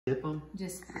Dip them?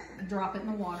 Just drop it in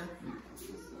the water.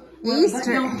 Easter. But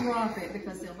don't drop it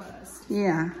because they'll bust.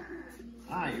 Yeah.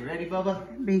 All right, you ready,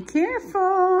 Bubba? Be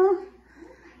careful.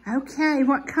 Okay,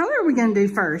 what color are we going to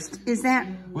do first? Is that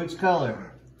Which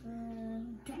color?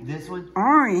 This one?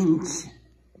 orange?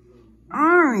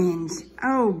 Orange.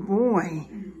 Oh, boy.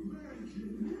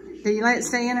 Do you let it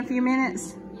stay in a few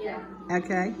minutes? Yeah.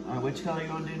 Okay. All right, which color you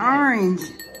want to do next? Orange.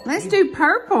 Let's do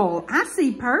purple. I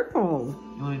see purple.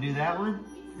 You want to do that one?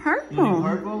 You Purple. want to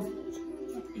do purple?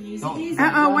 Easy, Don't- easy.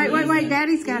 Uh-oh, wait.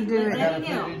 Daddy's got to do I it. gotta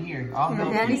put it in here. I'll Yeah,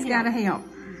 help Daddy's you. got to help.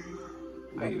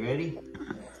 Are you ready?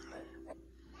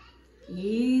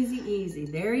 Easy, easy.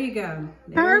 There you go.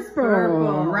 There's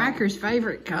Purple. Ryker's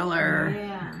favorite color.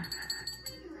 Yeah.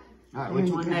 All right, which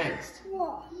one next?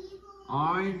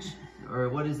 Orange, or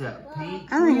what is that?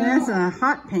 Pink? I think that's a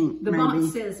hot pink, The maybe.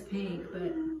 box says pink,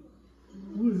 but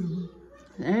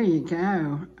There you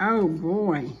go. Oh,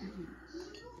 boy.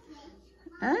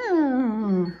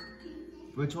 Oh.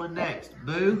 Which one next?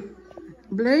 Blue?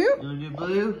 Blue? You want to do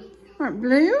blue? What,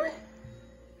 blue?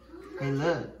 Hey,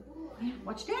 look. yeah,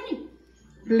 watch Daddy.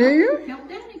 Blue? Help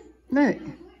Daddy. Look.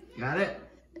 Got it?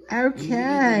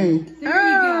 Okay. There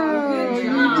you go. Good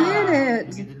job. You did You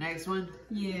it. get the next one?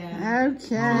 Yeah. Let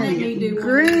Okay. me do one.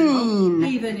 Green.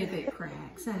 Even if it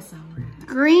cracks, that's all right. All right,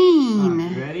 Green.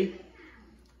 you ready?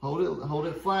 Hold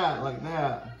it flat like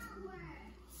that.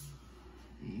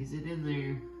 Ease it in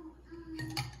there.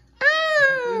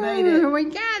 Oh, We made it. we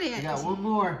got I it. got one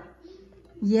more.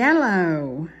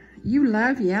 Yellow. You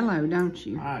love yellow, don't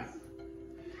you? All right.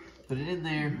 Put it in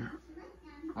there.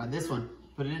 All right, this one.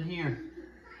 Put it in here.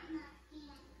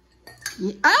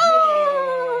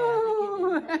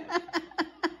 Oh!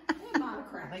 It might have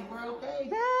cracked. I think we're okay.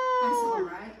 That's all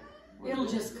right. It'll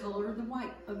just color the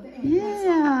white of the egg.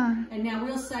 Yeah. And now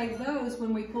we'll save those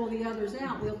when we pull the others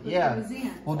out. We'll put Yeah. those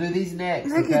in. We'll do these next,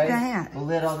 Look okay? at that. We'll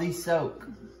let all these soak.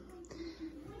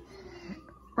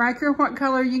 Ryker, what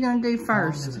color are you going to do How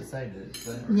long first? does it say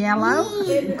that?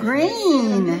 Yellow?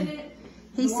 Green.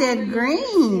 He said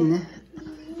green.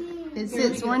 It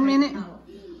says 1 minute.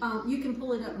 You can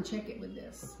pull it up and check it with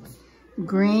this.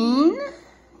 Green?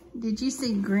 Did you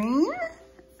see green?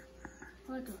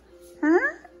 Huh?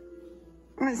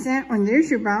 What's that one? There's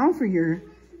your ball for your...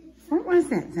 What was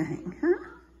that thing? Huh?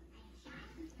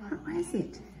 What was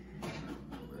it?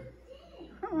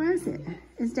 What was it?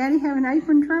 Is Daddy having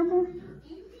apron trouble?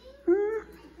 Hmm?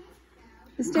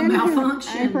 Is Daddy having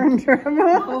malfunction. apron trouble?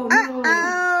 Oh, no.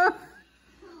 Uh-oh.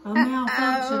 A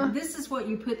malfunction. This is what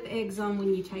you put the eggs on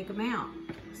when you take them out,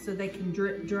 so they can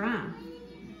drip dry.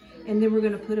 And then we're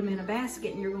going to put them in a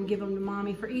basket, and you're going to give them to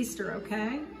Mommy for Easter,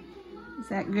 okay? Is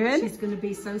that good? She's going to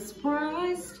be so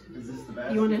surprised. Is this the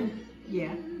basket? You want to?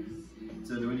 Yeah.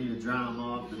 So do we need to dry them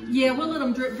off? Yeah, we'll let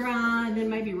them drip dry, and then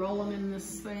maybe roll them in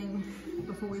this thing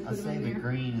before we I put them say in the there.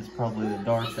 green is probably the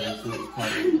darker, so it's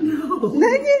probably...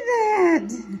 Look at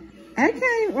that.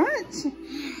 Okay, watch.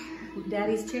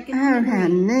 Daddy's checking Oh, the how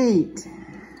green. neat.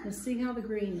 Let's see how the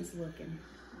green is looking.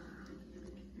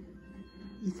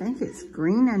 You think it's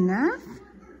green enough?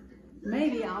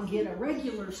 Maybe I'll get a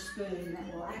regular spoon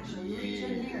that will actually reach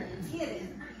in there and get it.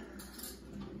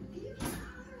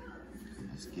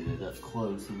 Let's get it up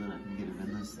close and then I can get them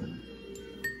in this thing.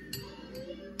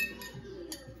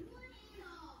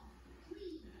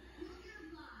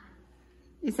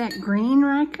 Is that green,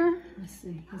 Ryker? Let's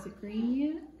see. Is it green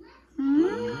yet?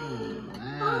 Hmm?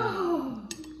 Wow.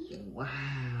 Wow.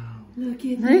 Look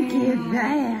at Look at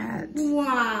that.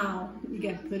 Wow. You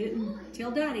got to put it in.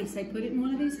 Tell Daddy, say put it in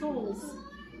one of these holes.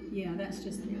 Yeah, that's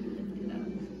just there. Lift it up.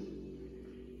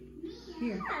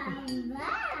 Here.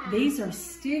 These are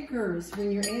stickers.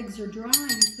 When your eggs are dry,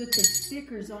 you put the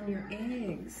stickers on your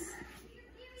eggs.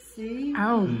 See?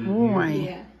 Oh, boy.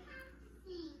 Yeah.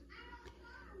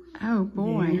 Oh,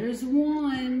 boy. Here's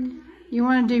one. You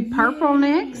want to do purple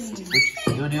next?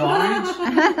 You want to do orange?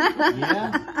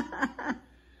 Yeah.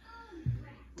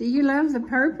 Do you love the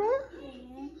purple?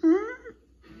 Hmm?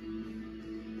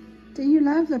 Do you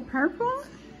love the purple?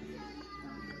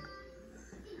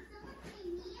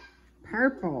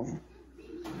 Purple.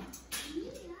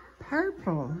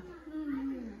 Purple.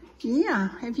 Yeah.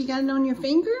 Have you got it on your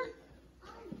finger?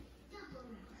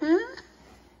 Huh?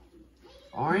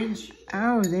 Orange?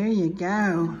 Oh, there you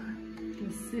go.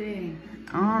 Let's see.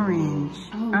 Orange.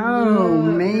 Oh, Oh,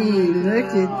 look. me. Look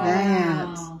at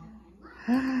that.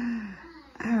 Wow.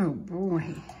 Oh,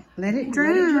 boy. Let it Let it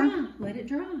dry. dry. Let it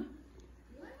dry.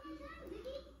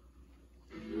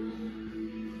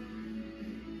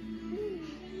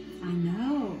 I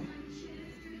know.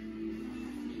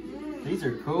 These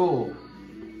are cool.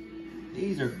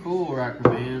 These are cool, Ryker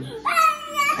man.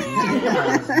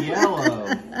 Yeah, it's yellow.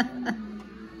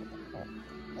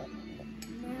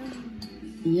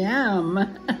 Yum.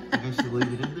 I should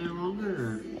leave it in there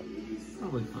longer, or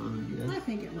probably fine, I I guess.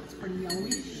 think it looks pretty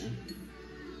yellowish.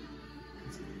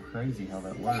 It's crazy how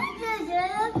that works.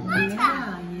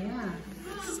 Yeah.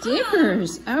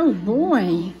 Stickers. Oh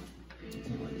boy.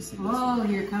 Can't wait to see this. Oh,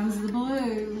 here comes the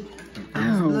blue.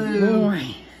 Oh blue.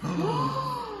 boy.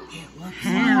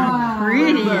 How Wow.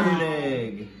 pretty. Bird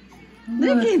egg.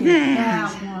 Look at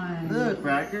that. That one. Look,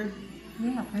 Ryker.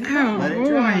 Yeah, put it Oh on. Let it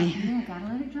dry. boy. Yeah, gotta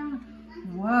let it dry.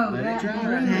 Whoa, Let it that dry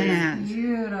blue right is there.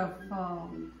 beautiful.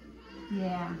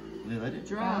 Yeah. Let it Gotta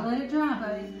dry. let it dry,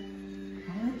 buddy.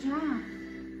 Gotta let it dry.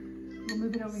 We'll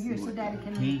move it over here so Daddy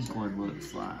can Pink reach. one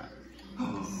looks like.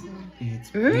 It's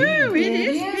pink. Ooh, it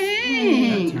is It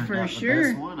is pink Turned for out the sure.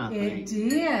 best one, I It think.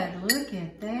 did. Look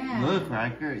at that. Look,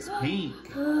 Ryker, it's pink.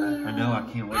 I know, I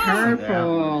can't wait to see that one.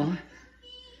 Purple.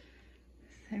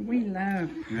 Say, we love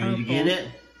purple. You ready to get it?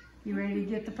 You ready to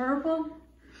get the purple?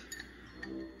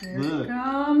 Here Look. it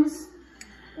comes.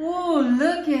 Oh,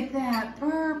 look at that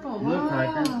purple. Look,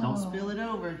 Ryker, Wow. don't spill it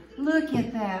over. Look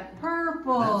at that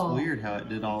purple. That's weird how it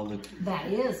did all the... That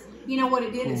is. You know what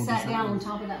it did? It Cool sat down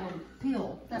design. on top of that little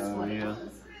pill. That's Oh, what it yeah.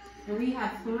 was. And we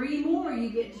have 3 more. You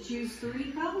get to choose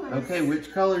 3 colors. Okay,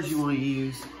 which colors you want to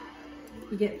use?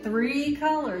 You get 3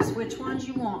 colors. Which ones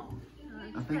you want?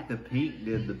 I think the pink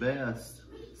did the best,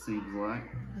 seems like.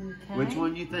 Okay. Which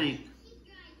one you think?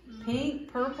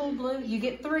 Pink, purple, blue. You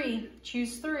get 3.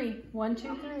 Choose 3. 1,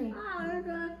 2, 3.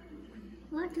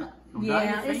 Don't Yeah, dry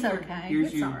your it's finger. okay.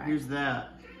 Here's It's all right. Here's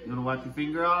that. You want to wipe your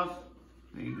finger off?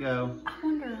 There you go. I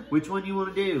wonder. Which one you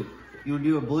want to do? You want to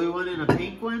do a blue one and a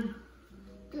pink one?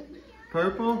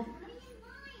 Purple?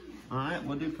 All right,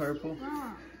 we'll do purple.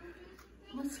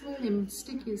 Let's let him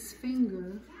stick his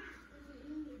finger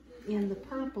in the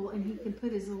purple and he can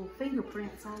put his little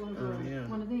fingerprints all over Oh, yeah.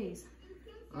 one of these.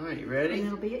 All right, you And ready?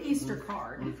 it'll be an Easter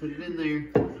card. Let me put it in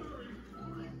there.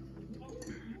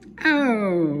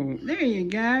 Oh, there you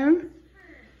go.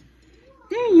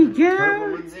 There you Purple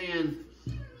go. one's in.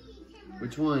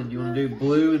 Which one? Do you want to do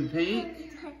blue and pink?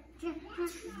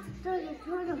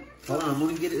 Hold on, I'm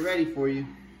going to get it ready for you.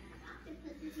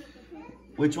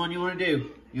 Which one you want to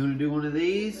do? You want to do one of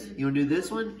these? You want to do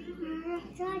this one?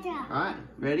 All right,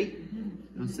 ready?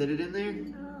 You want to set it in there?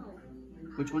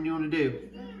 Which one you want to do?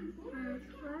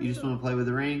 You just want to play with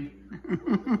the ring? We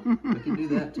can do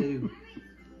that too.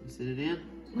 You set it in?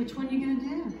 Which one are you going to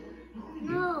do?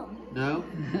 No?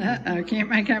 Uh-oh, can't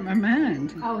make up my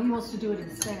mind. Oh, he wants to do it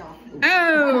himself.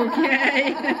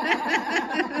 Okay.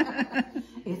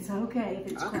 It's okay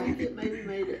if it's I cracked. think it maybe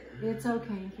made it. It's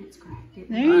okay if it's cracked.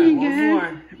 There All right, you one go.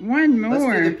 more. One Let's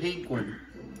more. do the pink one.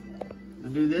 You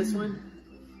want to do this one?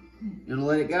 You want to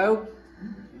let it go?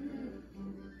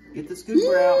 Get the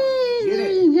scooper out. Yay, Get there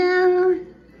it. you go.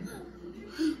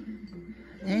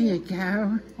 There you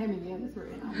go. Hand me the other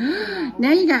 3.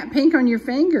 Now you got pink on your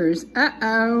fingers.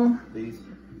 Uh-oh. These.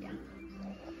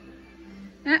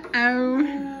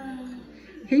 Uh-oh.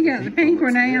 He got the pink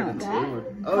one out.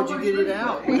 Oh, did you get it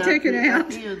out? He took it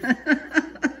out.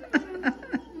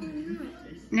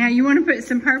 Now you want to put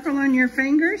some purple on your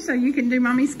finger so you can do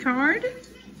Mommy's card?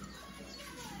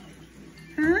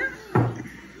 Huh?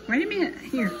 Wait a minute.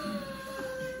 Here.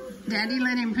 Daddy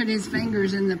let him put his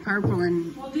fingers in the purple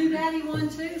and... We'll do Daddy one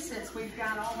too since we've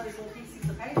got all those little pieces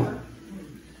of paper.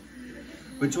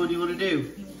 Which one do you want to do?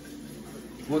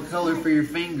 What color for your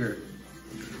finger?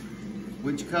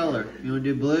 Which color? You want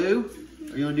to do blue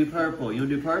or you want to do purple? You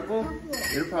want to do purple?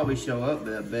 It'll probably show up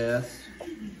at best.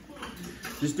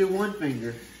 Just do one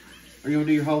finger. Or you want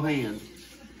to do your whole hand?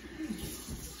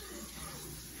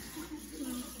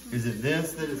 Is it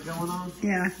this that is going on?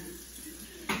 Yeah.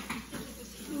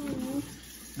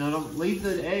 No, don't leave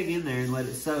the egg in there and let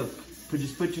it soak.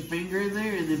 Just put your finger in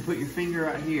there and then put your finger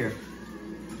right here.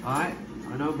 All right?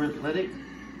 I know, Brent, let it.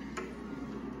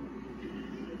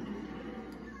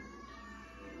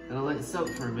 And I'll let it soak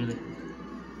for a minute.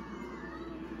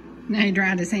 Now he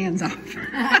dried his hands off.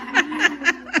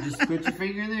 Just put your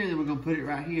finger in there and then we're going to put it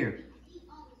right here.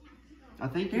 I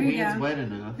think your There you hand's go. wet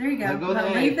enough. There you go. Let go of the No,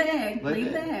 egg. leave the egg. Let Leave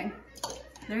the- the egg.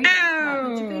 There you go. Now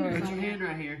put your fingers Put on your there. hand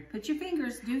right here. Put your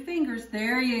fingers. Do fingers.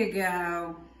 There you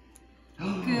go.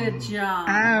 Good job.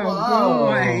 Oh,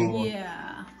 Whoa. boy.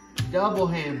 Yeah. Double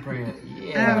handprint. Oh,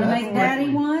 Yeah. Want to that's make Daddy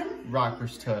right. one?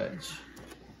 Ryker's touch.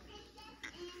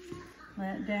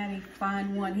 Let Daddy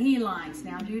find one he likes.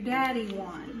 Now do Daddy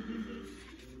one.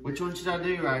 Which one should I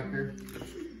do, Ryker?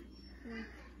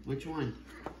 Which one?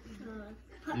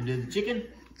 You do the chicken?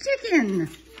 Chicken.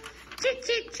 Chick,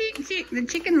 chick, chick, chick. The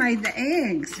chicken laid the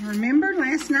eggs. Remember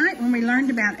last night when we learned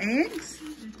about eggs?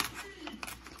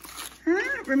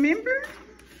 remember?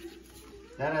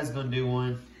 Dada's gonna do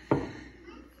one.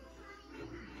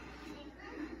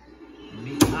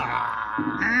 You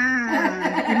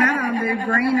might want to do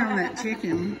green on that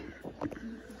chicken.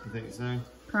 You think so?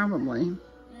 Probably.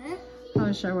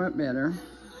 Probably show up better.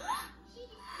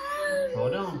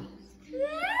 Hold on.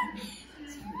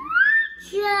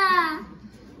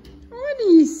 What do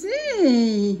you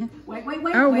see? Wait. Oh, wait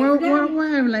whoa, for whoa, Daddy.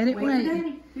 whoa. Let it Wait for wait.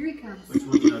 Daddy. Here he comes. Which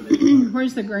one should I do?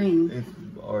 Where's the green?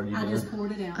 It's already I done. just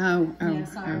poured it out. Oh. Yeah,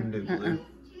 sorry. Do blue.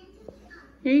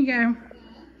 Here you go.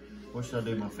 What should I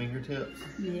do? My fingertips?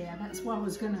 Yeah, that's what I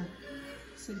was gonna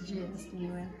suggest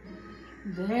anyway.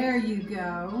 There you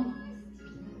go.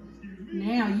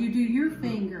 Now you do your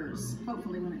fingers.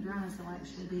 Hopefully when it dries, they'll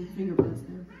actually be finger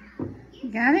busted.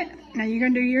 Got it? Now you're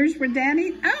going to do yours with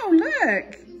Daddy? Oh,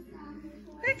 look.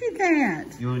 Look at that.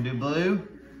 You want to do blue?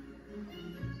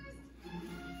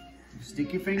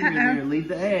 Stick your finger in there. Leave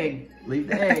the egg. Leave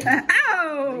the egg.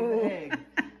 Oh. Leave the egg.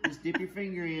 Just dip your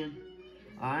finger in.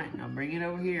 All right, now bring it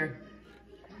over here.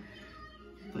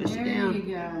 Push it down. There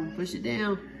you go. Push it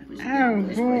down. Push it Oh, down.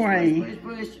 Push, boy.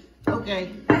 Push.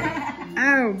 Okay.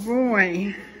 Oh,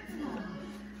 boy.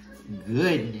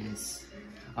 Goodness.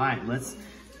 All right, let's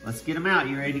get them out.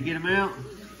 You ready to get them out?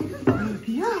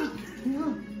 Yeah.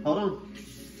 Hold on.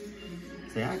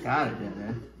 See, I got it,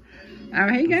 Dada. Oh,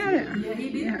 he got it. Yeah, he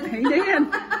did. Yeah, he did.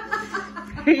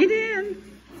 He did.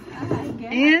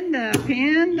 End up,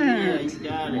 end Yeah, up. you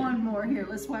got it. One more here.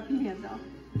 Let's wipe your hands off.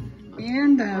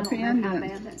 End I up, don't end know how up.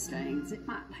 bad that stings. It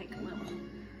might take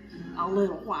a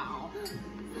little while.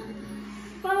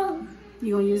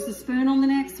 You gonna use the spoon on the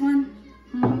next one?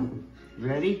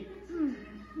 Ready?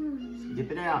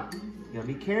 Dip it out. You gotta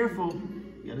be careful.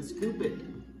 You gotta scoop it.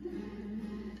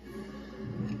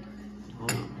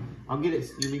 Hold on. I'll get it.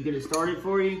 You want me to get it started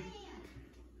for you?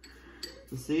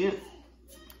 Let's see it.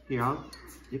 Here, I'll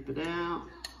dip it out.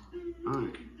 All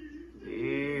right.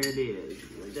 There it is.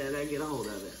 Let Dada get a hold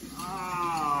of it.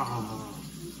 Oh.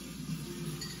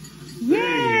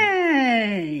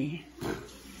 Yay!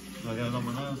 I got it on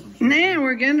my nose. Now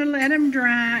we're going to let them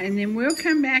dry, and then we'll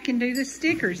come back and do the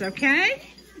stickers, okay?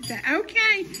 Is that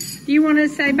okay? Do you want to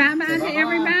say bye-bye to bye-bye.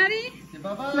 everybody? Say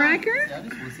bye-bye. Ryker? Yeah, I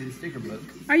just want to see the sticker book.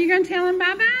 Are you going to tell them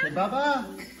bye-bye? Say bye-bye.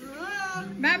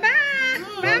 Bye-bye.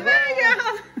 Bye-bye,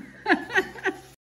 y'all.